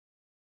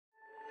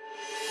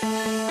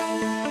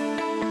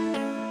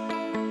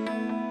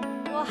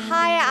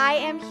Hi, I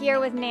am here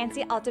with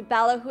Nancy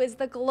Altobello, who is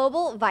the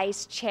Global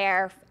Vice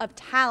Chair of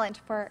Talent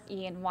for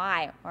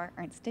E&Y, or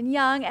Ernst &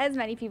 Young, as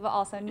many people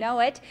also know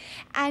it.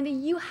 And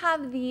you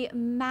have the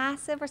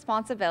massive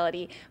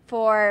responsibility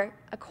for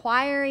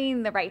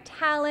acquiring the right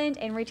talent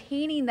and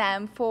retaining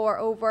them for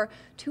over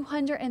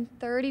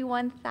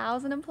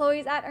 231,000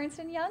 employees at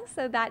Ernst & Young.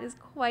 So that is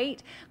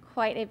quite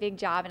a big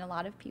job and a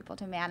lot of people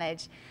to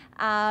manage.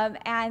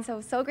 And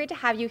so great to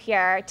have you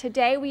here.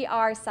 Today we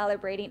are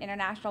celebrating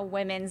International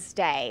Women's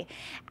Day.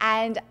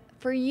 And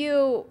for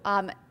you,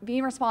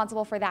 being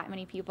responsible for that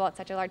many people at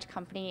such a large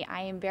company,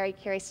 I am very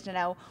curious to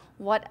know,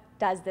 what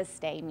does this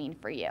day mean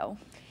for you?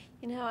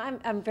 You know,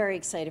 I'm very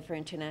excited for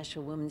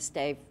International Women's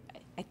Day.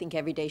 I think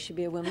every day should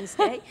be a Women's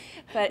Day,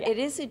 but it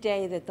is a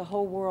day that the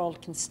whole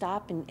world can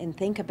stop and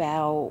think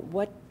about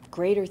what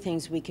greater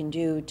things we can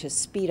do to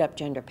speed up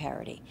gender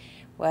parity.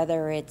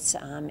 Whether it's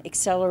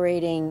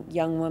accelerating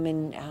young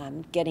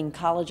women getting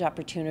college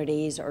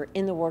opportunities, or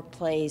in the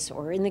workplace,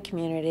 or in the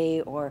community,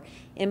 or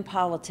in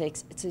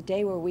politics, it's a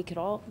day where we could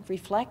all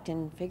reflect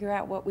and figure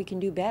out what we can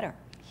do better.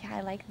 Yeah,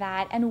 I like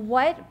that. And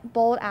what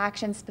bold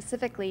actions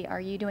specifically are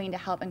you doing to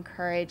help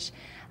encourage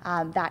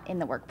that in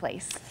the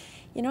workplace?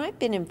 You know, I've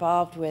been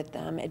involved with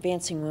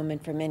advancing women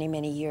for many,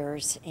 many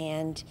years,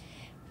 and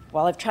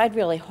while I've tried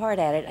really hard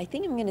at it, I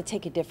think I'm going to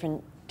take a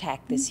different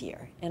tack this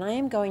year. And I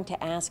am going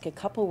to ask a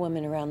couple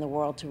women around the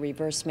world to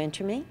reverse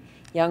mentor me,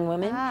 young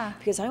women,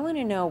 because I want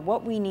to know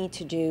what we need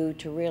to do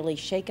to really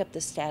shake up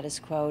the status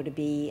quo, to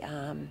be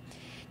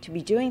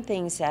doing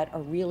things that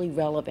are really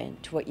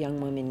relevant to what young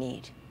women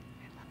need.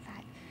 I love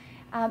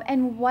that.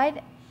 And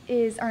what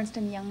is Ernst &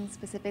 Young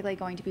specifically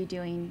going to be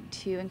doing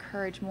to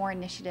encourage more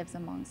initiatives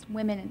amongst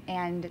women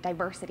and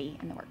diversity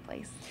in the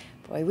workplace?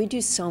 Boy, we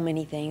do so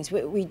many things.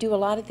 We do a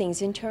lot of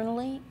things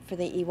internally for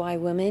the EY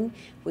women.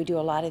 We do a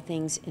lot of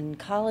things in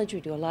college.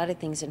 We do a lot of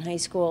things in high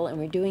school, and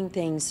we're doing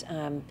things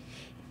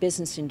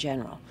business in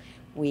general.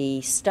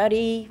 We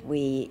study,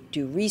 we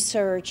do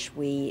research,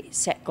 we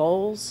set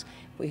goals,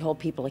 we hold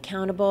people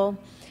accountable.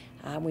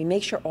 We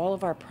make sure all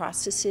of our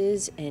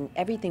processes and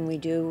everything we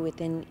do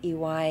within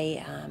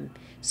EY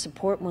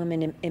support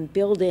women and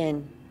build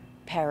in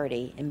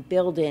parity, and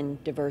build in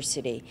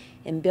diversity,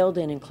 and build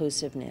in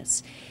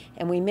inclusiveness.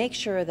 And we make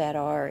sure that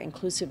our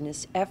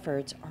inclusiveness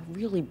efforts are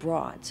really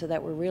broad, so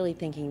that we're really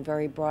thinking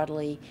very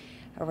broadly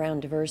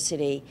around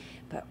diversity.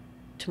 But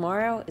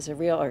today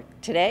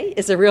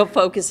is a real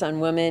focus on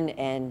women,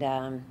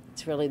 and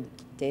it's really the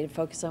day to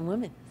focus on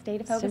women. Day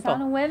to focus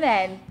on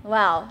women.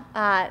 Well,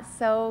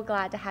 so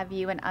glad to have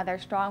you and other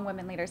strong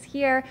women leaders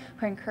here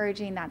who are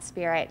encouraging that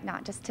spirit,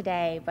 not just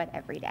today, but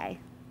every day.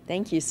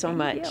 Thank you so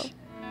much. Thank you.